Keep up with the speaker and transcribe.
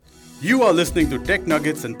You are listening to Tech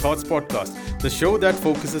Nuggets and Thoughts Podcast, the show that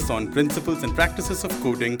focuses on principles and practices of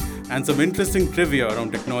coding and some interesting trivia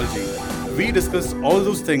around technology. We discuss all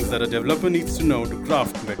those things that a developer needs to know to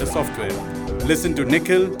craft better software. Listen to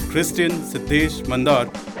Nikhil, Christian, Siddesh, Mandar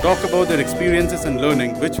talk about their experiences and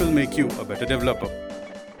learning, which will make you a better developer.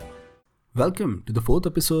 Welcome to the fourth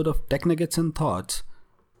episode of Tech Nuggets and Thoughts.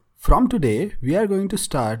 From today, we are going to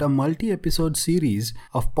start a multi-episode series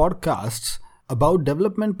of podcasts about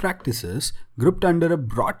development practices grouped under a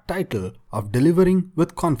broad title of Delivering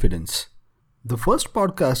with Confidence. The first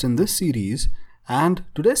podcast in this series and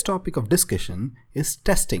today's topic of discussion is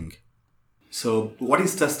testing. So, what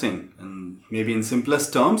is testing? And maybe in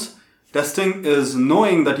simplest terms, testing is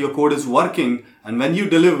knowing that your code is working and when you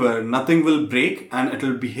deliver, nothing will break and it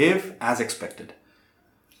will behave as expected.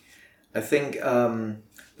 I think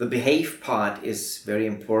the behave part is very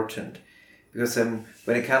important because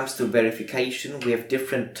when it comes to verification, we have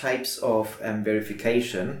different types of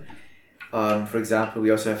verification. For example,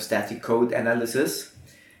 we also have static code analysis,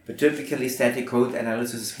 but typically static code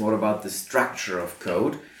analysis is more about the structure of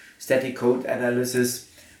code. Static code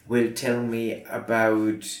analysis will tell me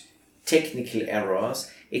about technical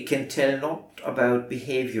errors. It can tell not about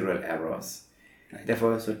behavioral errors. Right.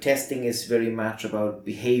 Therefore, so testing is very much about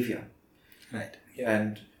behavior. Right. Yeah.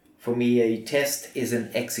 And for me, a test is an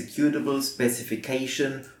executable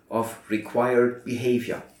specification of required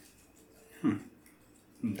behavior.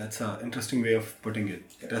 That's an interesting way of putting it.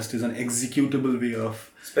 Yeah. Test is an executable way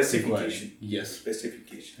of specification. Yes.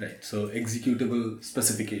 Specification. Right. So executable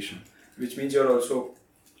specification. Which means you're also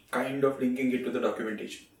kind of linking it to the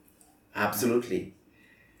documentation. Absolutely.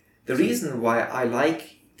 The reason why I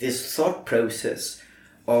like this thought process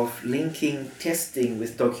of linking testing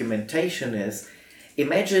with documentation is,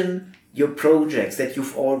 imagine your projects that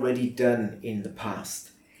you've already done in the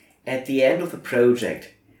past. At the end of the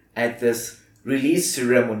project, at this release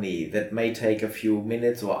ceremony that may take a few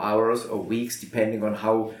minutes or hours or weeks, depending on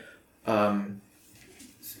how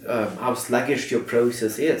sluggish your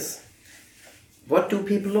process is, what do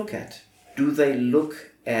people look at? Do they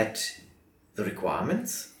look at the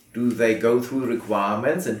requirements? Do they go through the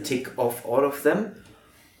requirements and tick off all of them?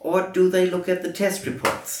 Or do they look at the test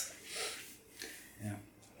reports?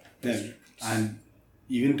 Yeah. And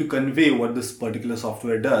even to convey what this particular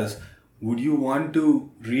software does, would you want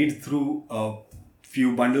to read through a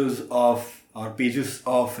few bundles of or pages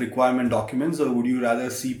of requirement documents, or would you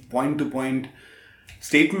rather see point-to-point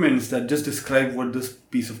statements that just describe what this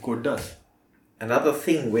piece of code does? Another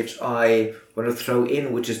thing which I want to throw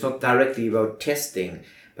in, which is not directly about testing,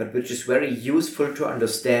 but which is very useful to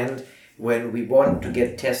understand when we want to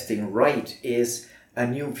get testing right, is a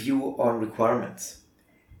new view on requirements.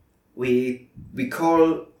 We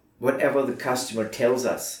call whatever the customer tells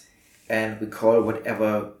us, and we call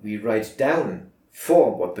whatever we write down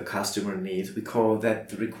for what the customer needs, we call that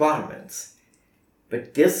the requirements.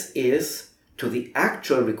 But this is, to the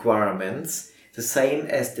actual requirements, the same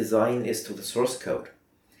as design is to the source code.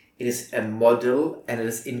 It is a model and it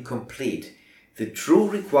is incomplete. The true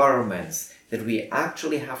requirements that we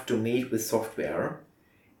actually have to meet with software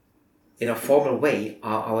in a formal way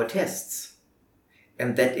are our tests.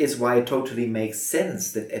 And that is why it totally makes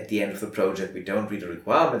sense that at the end of the project we don't read a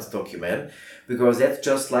requirements document, because that's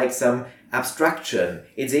just like some abstraction.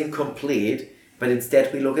 It's incomplete, but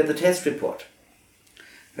instead we look at the test report.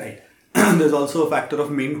 Right. There's also a factor of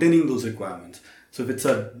maintaining those requirements. So if it's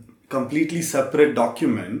a completely separate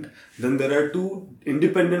document, then there are two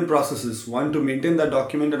independent processes. One to maintain that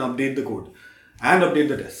document and update the code and update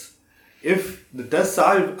the tests. If the tests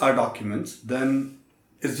are documents, then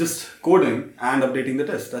it's just coding and updating the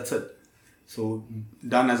test. That's it. So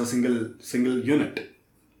done as a single unit.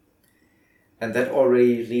 And that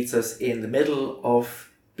already leads us in the middle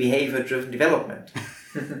of behavior-driven development.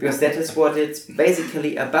 Because that is what it's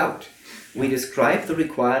basically about. We describe the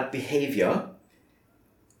required behavior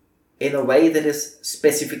in a way that is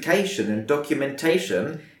specification and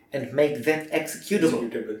documentation and make that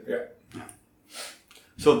executable. Yeah.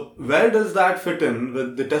 So where does that fit in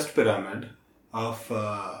with the test pyramid of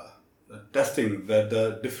testing, where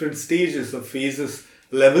the different stages of phases,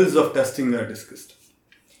 levels of testing are discussed?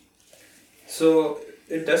 So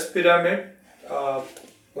in test pyramid,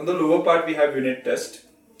 on the lower part we have unit test.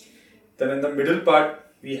 Then in the middle part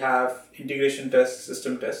we have integration test,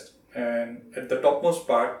 system test, and at the topmost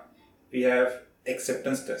part we have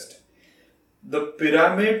acceptance test. The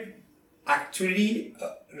pyramid actually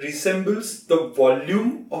resembles the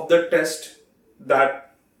volume of the test that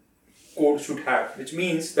code should have, which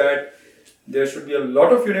means that there should be a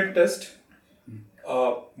lot of unit test,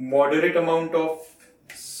 a moderate amount of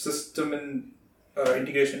system and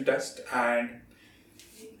integration test and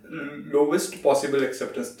lowest possible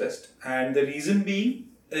acceptance test. And the reason being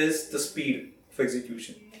is the speed of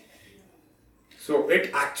execution. So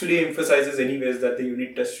it actually emphasizes anyways that the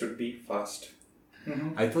unit test should be fast.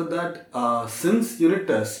 I thought that since unit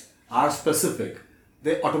tests are specific,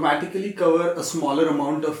 they automatically cover a smaller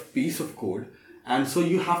amount of piece of code, and so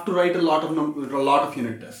you have to write a lot of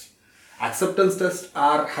unit tests. Acceptance tests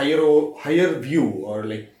are higher view, or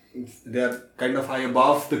like they are kind of high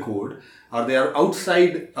above the code, or they are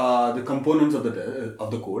outside the components of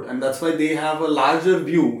the code, and that's why they have a larger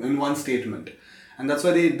view in one statement. And that's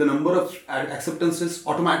why the number of acceptances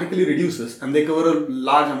automatically reduces, and they cover a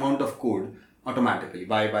large amount of code automatically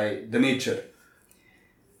by the nature.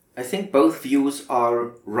 I think both views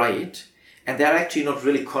are right, and they're actually not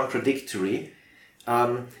really contradictory.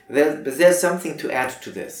 But there's something to add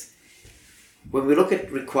to this. When we look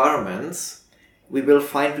at requirements, we will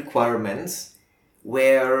find requirements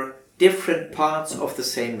where different parts of the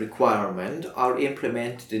same requirement are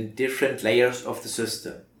implemented in different layers of the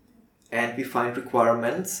system. And we find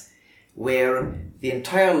requirements where the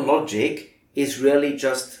entire logic is really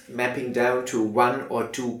just mapping down to one or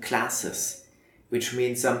two classes, which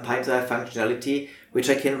means sometimes I have functionality which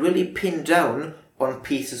I can really pin down on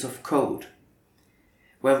pieces of code.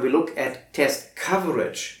 When we look at test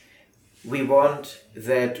coverage, we want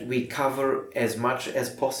that we cover as much as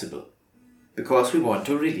possible because we want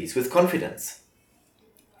to release with confidence.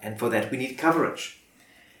 And for that we need coverage.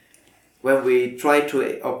 When we try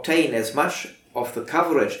to obtain as much of the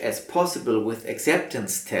coverage as possible with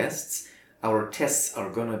acceptance tests, our tests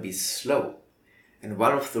are going to be slow. And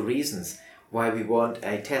one of the reasons why we want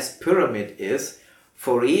a test pyramid is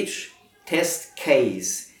for each test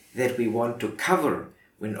case that we want to cover,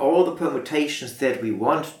 when all the permutations that we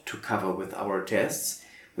want to cover with our tests,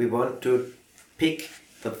 we want to pick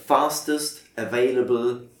the fastest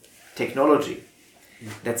available technology.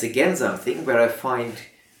 That's again something where I find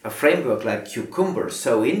a framework like Cucumber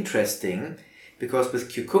so interesting, because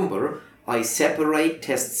with Cucumber I separate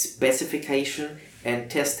test specification and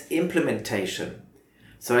test implementation.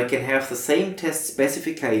 So I can have the same test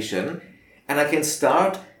specification and I can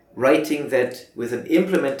start writing that with an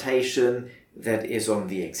implementation that is on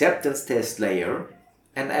the acceptance test layer,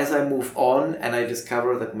 and as I move on and I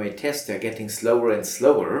discover that my tests are getting slower and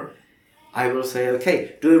slower, I will say,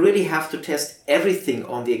 okay, do I really have to test everything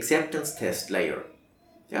on the acceptance test layer?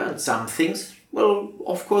 Yeah, and some things, well,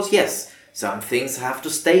 of course, yes. Some things have to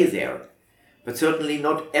stay there, but certainly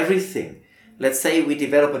not everything. Let's say we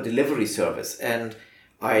develop a delivery service and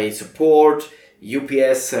I support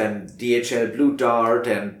UPS and DHL Blue Dart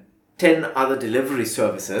and 10 other delivery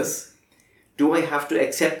services. Do I have to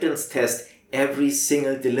acceptance test every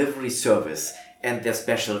single delivery service and their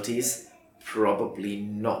specialties? Probably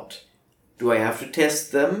not. Do I have to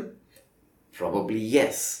test them? Probably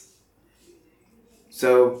yes.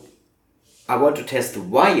 So I want to test the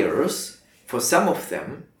wires for some of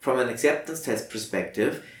them from an acceptance test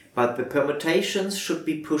perspective, but the permutations should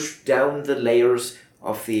be pushed down the layers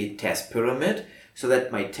of the test pyramid so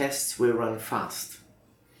that my tests will run fast.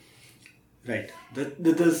 Right.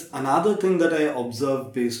 There's another thing that I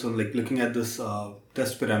observed based on like looking at this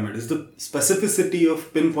test pyramid is the specificity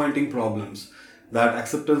of pinpointing problems that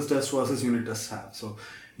acceptance test versus unit tests have. So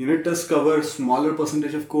unit tests cover smaller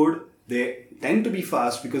percentage of code. They tend to be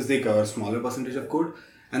fast because they cover smaller percentage of code,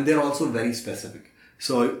 and they're also very specific.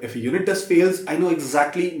 So if a unit test fails, I know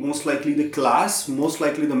exactly most likely the class, most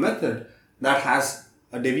likely the method that has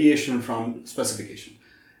a deviation from specification.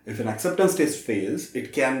 If an acceptance test fails,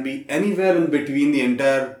 it can be anywhere in between the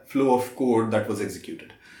entire flow of code that was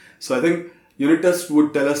executed. So I think unit tests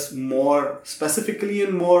would tell us more specifically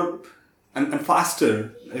and more and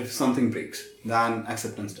faster if something breaks than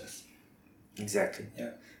acceptance tests. Exactly.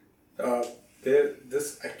 Yeah.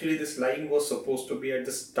 This line was supposed to be at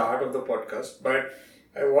the start of the podcast, but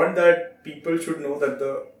I want that people should know that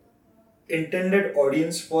the intended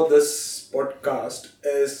audience for this podcast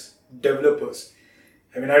is developers.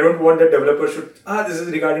 I mean, I don't want that developers should, this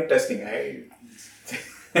is regarding testing. I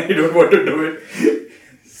don't want to do it.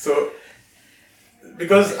 So,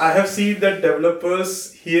 because I have seen that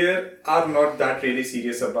developers here are not that really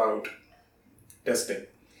serious about testing.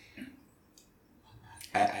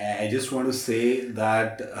 I just want to say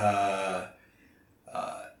that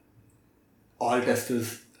all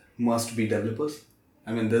testers must be developers.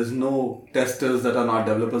 I mean, there's no testers that are not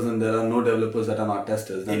developers and there are no developers that are not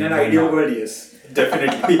testers. In an ideal world, yes.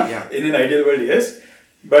 Definitely. Yeah. In an ideal world, yes.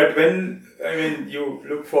 But when, you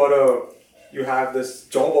look you have this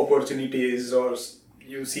job opportunities or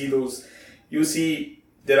you see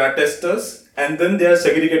there are testers, and then they are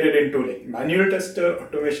segregated into like manual tester,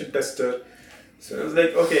 automation tester. So it was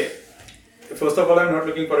like, okay, first of all, I'm not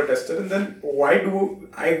looking for a tester, and then why do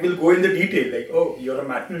I will go in the detail, like, oh, you're a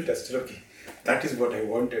manual tester, okay, that is what I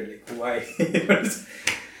wanted, like, why?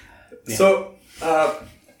 So,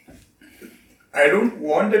 I don't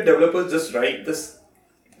want the developers just write this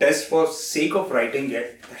test for sake of writing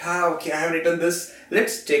it. Okay, I have written this,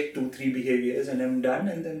 let's check 2-3 behaviors and I'm done,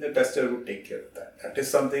 and then the tester would take care of that. That is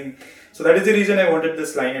something, so that is the reason I wanted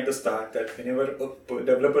this line at the start, that whenever a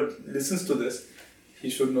developer listens to this, he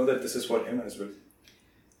should know that this is for him as well.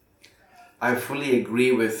 I fully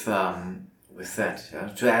agree with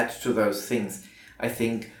that. To add to those things, I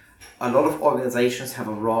think a lot of organizations have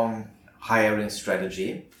a wrong hiring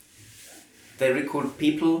strategy. They recruit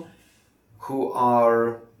people who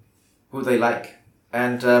they like,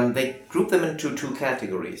 and they group them into 2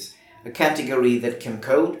 categories: a category that can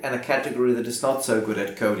code and a category that is not so good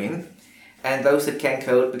at coding. And those that can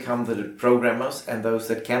code become the programmers, and those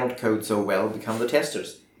that cannot code so well become the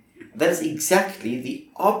testers. That is exactly the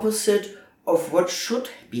opposite of what should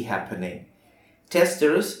be happening.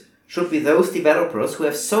 Testers should be those developers who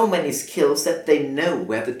have so many skills that they know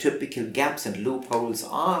where the typical gaps and loopholes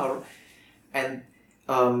are, and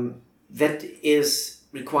that is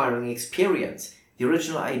requiring experience. The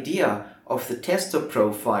original idea of the tester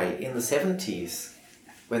profile in the 70s,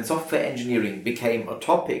 when software engineering became a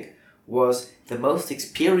topic, was the most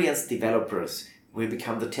experienced developers will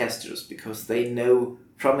become the testers because they know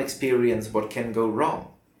from experience what can go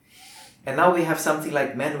wrong. And now we have something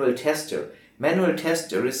like manual tester. Manual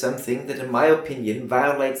tester is something that, in my opinion,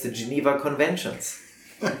 violates the Geneva Conventions.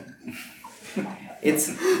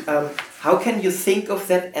 It's how can you think of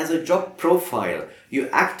that as a job profile? You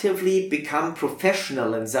actively become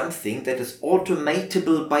professional in something that is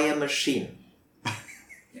automatable by a machine.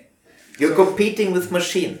 You're competing with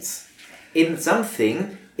machines in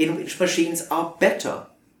something in which machines are better.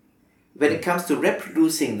 When it comes to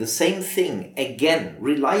reproducing the same thing again,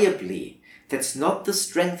 reliably, that's not the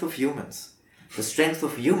strength of humans. The strength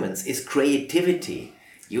of humans is creativity,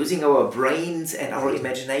 using our brains and our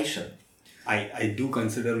imagination. I do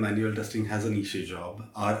consider manual testing as a niche job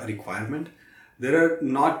or a requirement. There are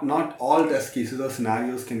not all test cases or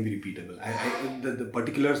scenarios can be repeatable. The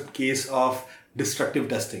particular case of destructive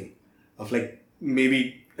testing, of like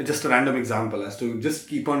maybe just a random example as to just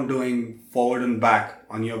keep on doing forward and back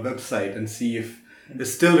on your website and see if it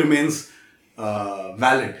still remains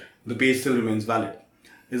valid, the page still remains valid,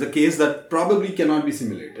 is a case that probably cannot be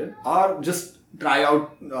simulated, or just try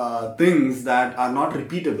out things that are not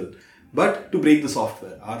repeatable but to break the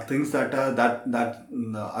software, are things that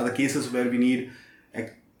are the cases where we need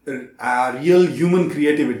a real human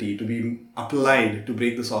creativity to be applied to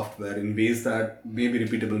break the software in ways that maybe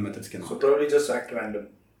repeatable methods cannot. So probably just act random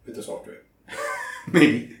with the software.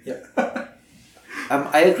 Maybe. Yeah.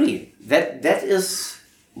 I agree. That is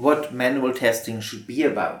what manual testing should be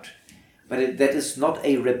about. But that is not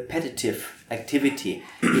a repetitive activity.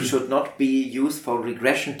 It should not be used for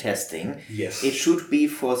regression testing. Yes. It should be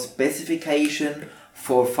for specification,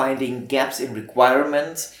 for finding gaps in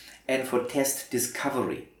requirements, and for test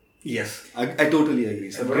discovery. Yes, I totally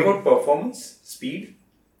agree. And what about performance, speed?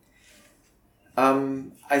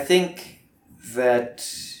 I think that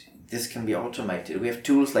this can be automated. We have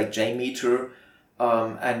tools like JMeter,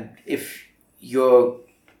 and if your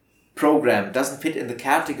program doesn't fit in the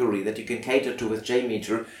category that you can cater to with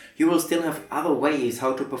JMeter, you will still have other ways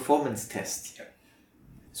how to performance test. Yeah.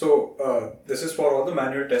 So this is for all the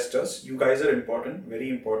manual testers. You guys are important, very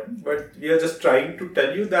important. But we are just trying to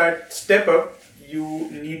tell you that step up. You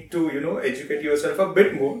need to educate yourself a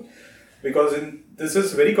bit more, because this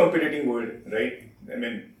is very competitive world, right? I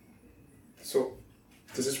mean, so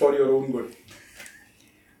this is for your own good.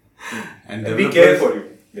 And we care for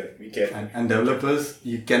you. Yeah, we care. And developers,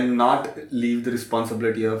 you cannot leave the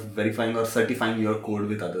responsibility of verifying or certifying your code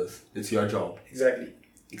with others. It's your job.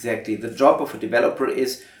 Exactly. The job of a developer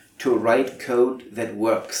is to write code that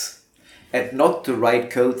works, and not to write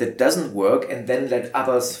code that doesn't work and then let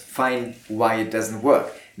others find why it doesn't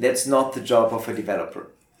work. That's not the job of a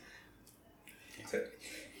developer. Exactly.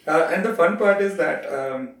 And the fun part is that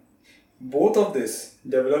both of this,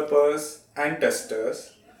 developers and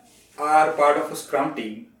testers, are part of a Scrum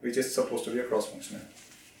team, which is supposed to be a cross-functional.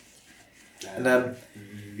 And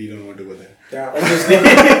we don't want to go there. Yeah, obviously.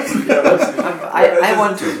 I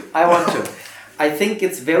want to. I think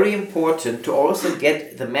it's very important to also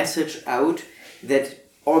get the message out that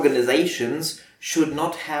organizations should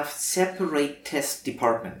not have separate test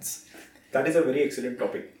departments. That is a very excellent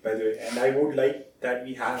topic, by the way, and I would like that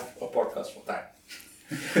we have a podcast for that.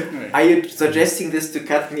 Are you suggesting this to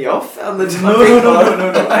cut me off on the topic? No.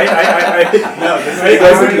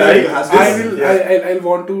 I'll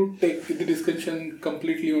want to take the discussion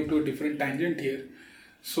completely onto a different tangent here.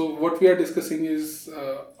 So what we are discussing is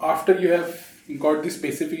after you have got the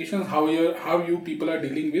specifications, how you people are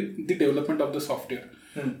dealing with the development of the software.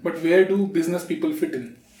 But where do business people fit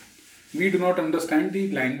in? We do not understand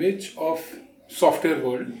the language of software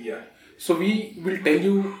world. Yeah. So we will tell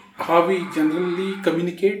you how we generally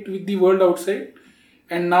communicate with the world outside,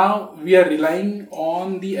 and now we are relying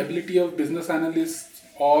on the ability of business analysts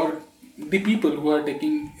or the people who are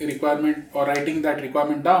taking a requirement or writing that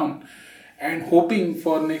requirement down and hoping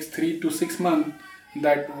for next 3 to 6 months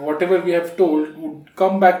that whatever we have told would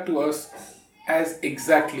come back to us as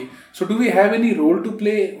exactly. So do we have any role to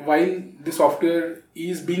play while the software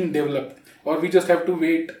is being developed, or we just have to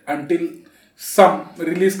wait until some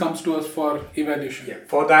release comes to us for evaluation? Yeah.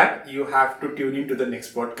 For that, you have to tune into the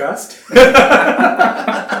next podcast.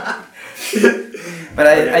 But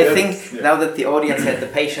I think now that the audience had the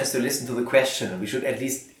patience to listen to the question, we should at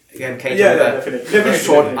least cater a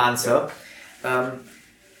short answer.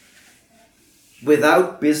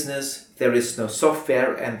 Without business, there is no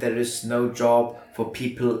software and there is no job for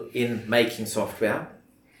people in making software.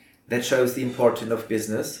 That shows the importance of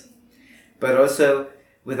business. But also,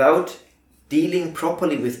 without dealing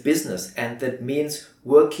properly with business, and that means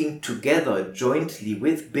working together jointly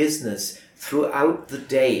with business throughout the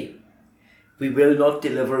day, we will not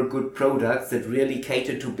deliver good products that really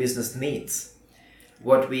cater to business needs.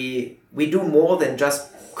 What we do more than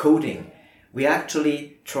just coding. We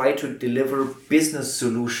actually try to deliver business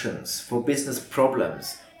solutions for business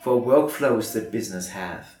problems, for workflows that business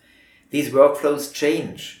have. These workflows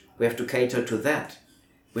change. We have to cater to that,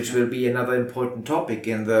 which will be another important topic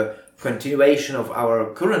in the continuation of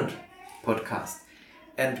our current podcast.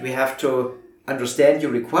 And we have to understand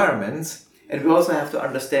your requirements, and we also have to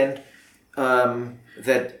understand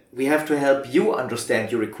that we have to help you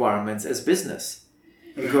understand your requirements as business.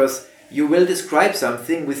 Because you will describe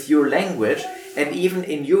something with your language, and even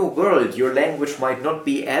in your world, your language might not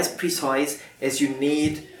be as precise as you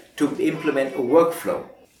need to implement a workflow.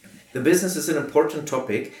 The business is an important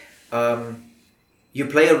topic.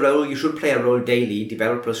 You should play a role daily.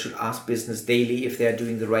 Developers should ask business daily if they are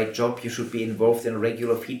doing the right job. You should be involved in a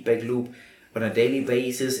regular feedback loop on a daily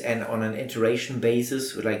basis and on an iteration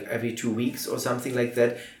basis, like every 2 weeks or something like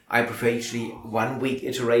that. I prefer actually 1 week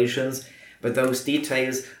iterations, but those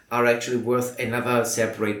details are actually worth another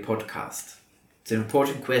separate podcast. It's an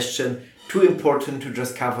important question, too important to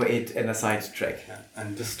just cover it in a sidetrack. Yeah.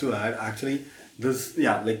 And just to add, actually,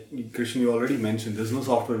 like Christian, you already mentioned, there's no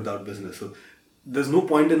software without business. So there's no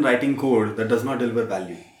point in writing code that does not deliver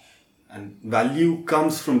value. And value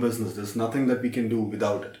comes from business. There's nothing that we can do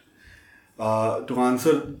without it. To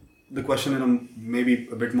answer the question in a maybe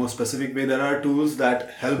a bit more specific way, there are tools that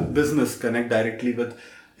help business connect directly with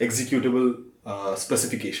executable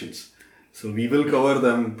specifications. So we will cover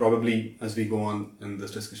them probably as we go on in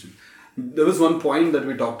this discussion. There was one point that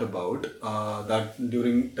we talked about that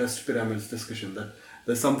during test pyramids discussion, that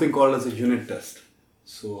there's something called as a unit test.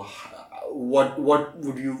 So what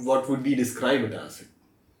would we describe it as?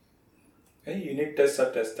 Unit tests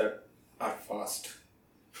are tests that are fast.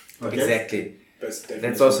 Okay. Exactly.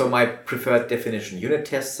 That's also my preferred definition. Unit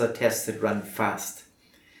tests are tests that run fast.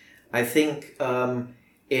 I think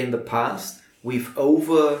in the past we've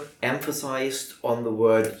overemphasized on the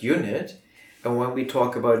word unit, and when we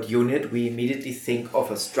talk about unit, we immediately think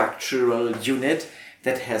of a structural unit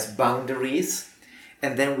that has boundaries,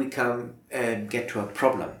 and then we get to a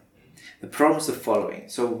problem. The problem is the following.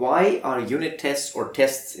 So why are unit tests or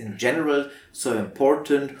tests in general so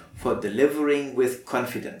important for delivering with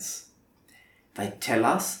confidence? They tell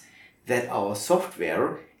us that our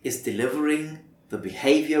software is delivering the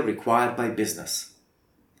behavior required by business.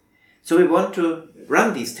 So we want to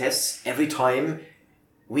run these tests every time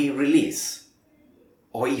we release.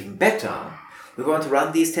 Or even better, we want to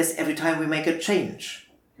run these tests every time we make a change.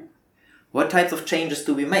 What types of changes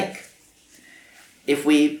do we make? In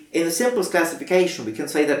the simplest classification, we can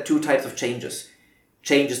say that 2 types of changes.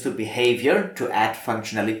 Changes to behavior to add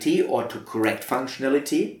functionality or to correct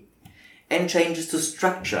functionality, and changes to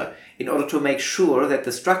structure in order to make sure that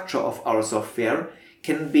the structure of our software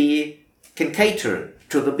can cater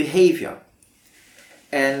to the behavior.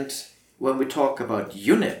 And when we talk about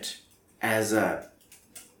unit as a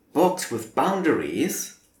box with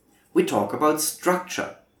boundaries, we talk about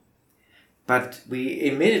structure. But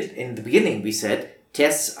in the beginning we said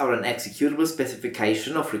tests are an executable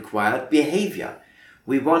specification of required behavior.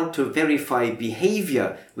 We want to verify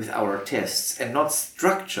behavior with our tests and not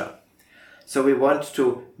structure. So we want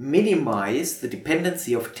to minimize the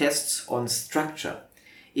dependency of tests on structure.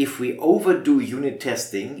 If we overdo unit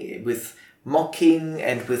testing with mocking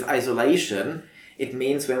and with isolation, it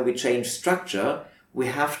means when we change structure, we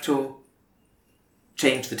have to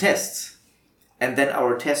change the tests. And then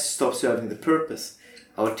our tests stop serving the purpose.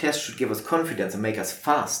 Our tests should give us confidence and make us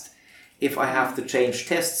fast. If I have to change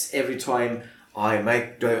tests every time I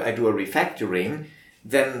do a refactoring,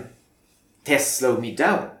 then tests slow me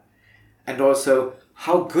down. And also,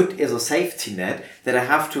 how good is a safety net that I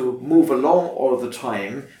have to move along all the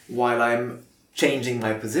time while I'm changing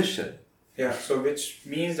my position? Yeah, so which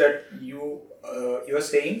means that you're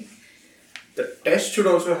saying the test should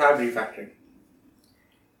also have refactoring.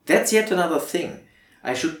 That's yet another thing.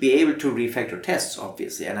 I should be able to refactor tests,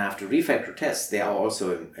 obviously, and I have to refactor tests. They are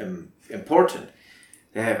also important.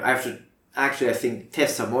 I think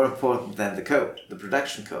tests are more important than the code, the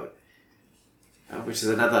production code, which is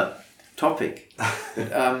another topic.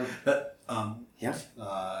 But, yeah.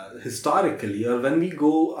 Historically, or when we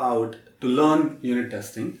go out to learn unit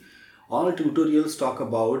testing, all tutorials talk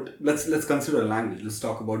about, let's consider a language. Let's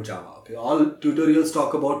talk about Java. Okay, all tutorials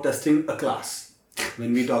talk about testing a class.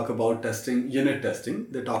 When we talk about testing unit testing,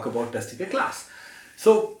 they talk about testing a class.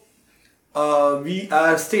 So we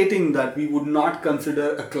are stating that we would not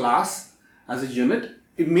consider a class as a unit.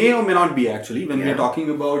 It may or may not be actually when we are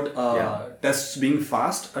talking about tests being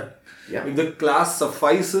fast. If the class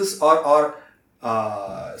suffices or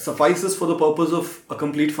suffices for the purpose of a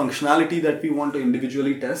complete functionality that we want to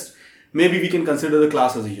individually test, maybe we can consider the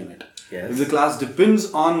class as a unit. Yes. If the class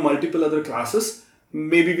depends on multiple other classes,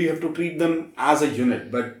 maybe we have to treat them as a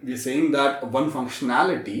unit. But we're saying that one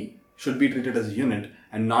functionality should be treated as a unit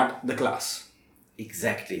and not the class.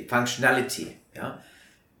 Exactly. Functionality. Yeah,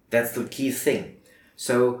 that's the key thing.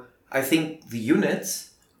 So I think the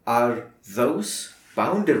units are those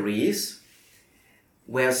boundaries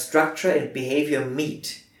where structure and behavior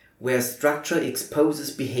meet, where structure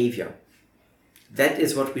exposes behavior. That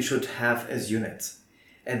is what we should have as units.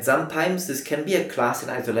 And sometimes this can be a class in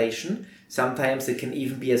isolation, sometimes it can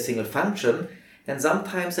even be a single function, and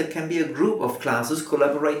sometimes it can be a group of classes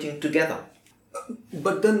collaborating together.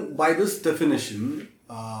 But then by this definition,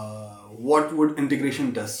 what would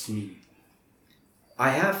integration tests mean?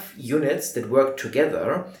 I have units that work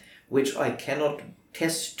together, which I cannot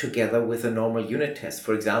test together with a normal unit test.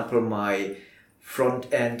 For example, my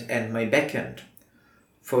front end and my back end.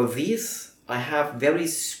 For these, I have very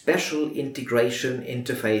special integration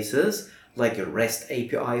interfaces, like a REST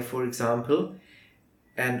API, for example.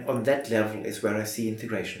 And on that level is where I see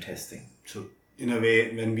integration testing. So in a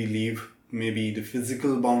way, when we leave maybe the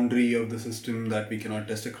physical boundary of the system that we cannot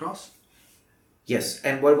test across? Yes,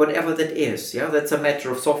 and whatever that is, that's a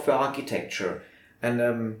matter of software architecture.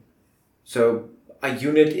 And so a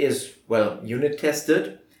unit is, unit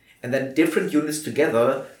tested, and then different units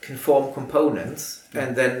together can form components.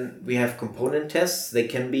 And then we have component tests. They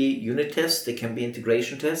can be unit tests, they can be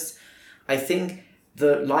integration tests. I think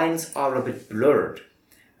the lines are a bit blurred.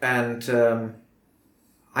 And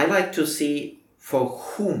I like to see for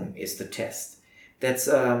whom is the test. That's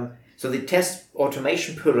so the test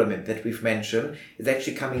automation pyramid that we've mentioned is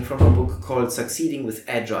actually coming from a book called Succeeding with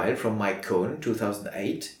Agile from Mike Cohn,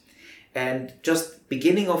 2008. And just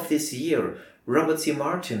beginning of this year, Robert C.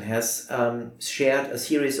 Martin has shared a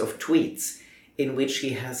series of tweets in which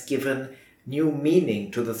he has given new meaning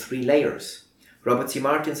to the 3 layers. Robert C.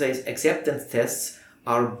 Martin says acceptance tests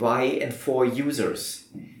are by and for users.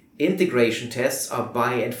 Integration tests are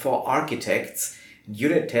by and for architects.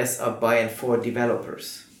 Unit tests are by and for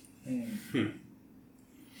developers.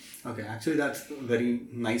 Okay, actually that's a very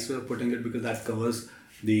nice way of putting it, because that covers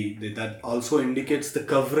that also indicates the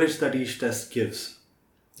coverage that each test gives.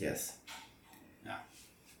 Yes. Yeah.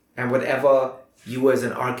 And whatever you as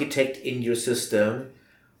an architect in your system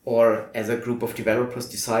or as a group of developers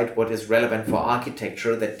decide what is relevant for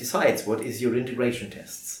architecture, that decides what is your integration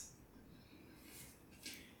tests.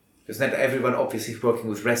 Because not everyone obviously is working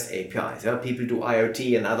with REST APIs. People do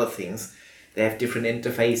IoT and other things. They have different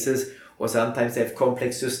interfaces, or sometimes they have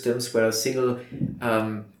complex systems where a single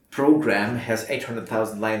program has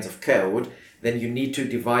 800,000 lines of code. Then you need to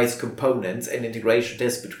devise components and integration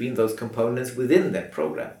tests between those components within that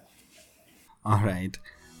program. Alright,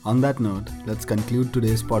 on that note, let's conclude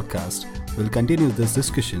today's podcast. We'll continue this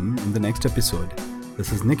discussion in the next episode.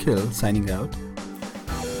 This is Nikhil signing out.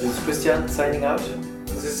 This is Christian signing out.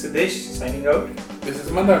 This is Siddesh signing out. This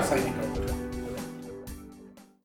is Mandar signing out.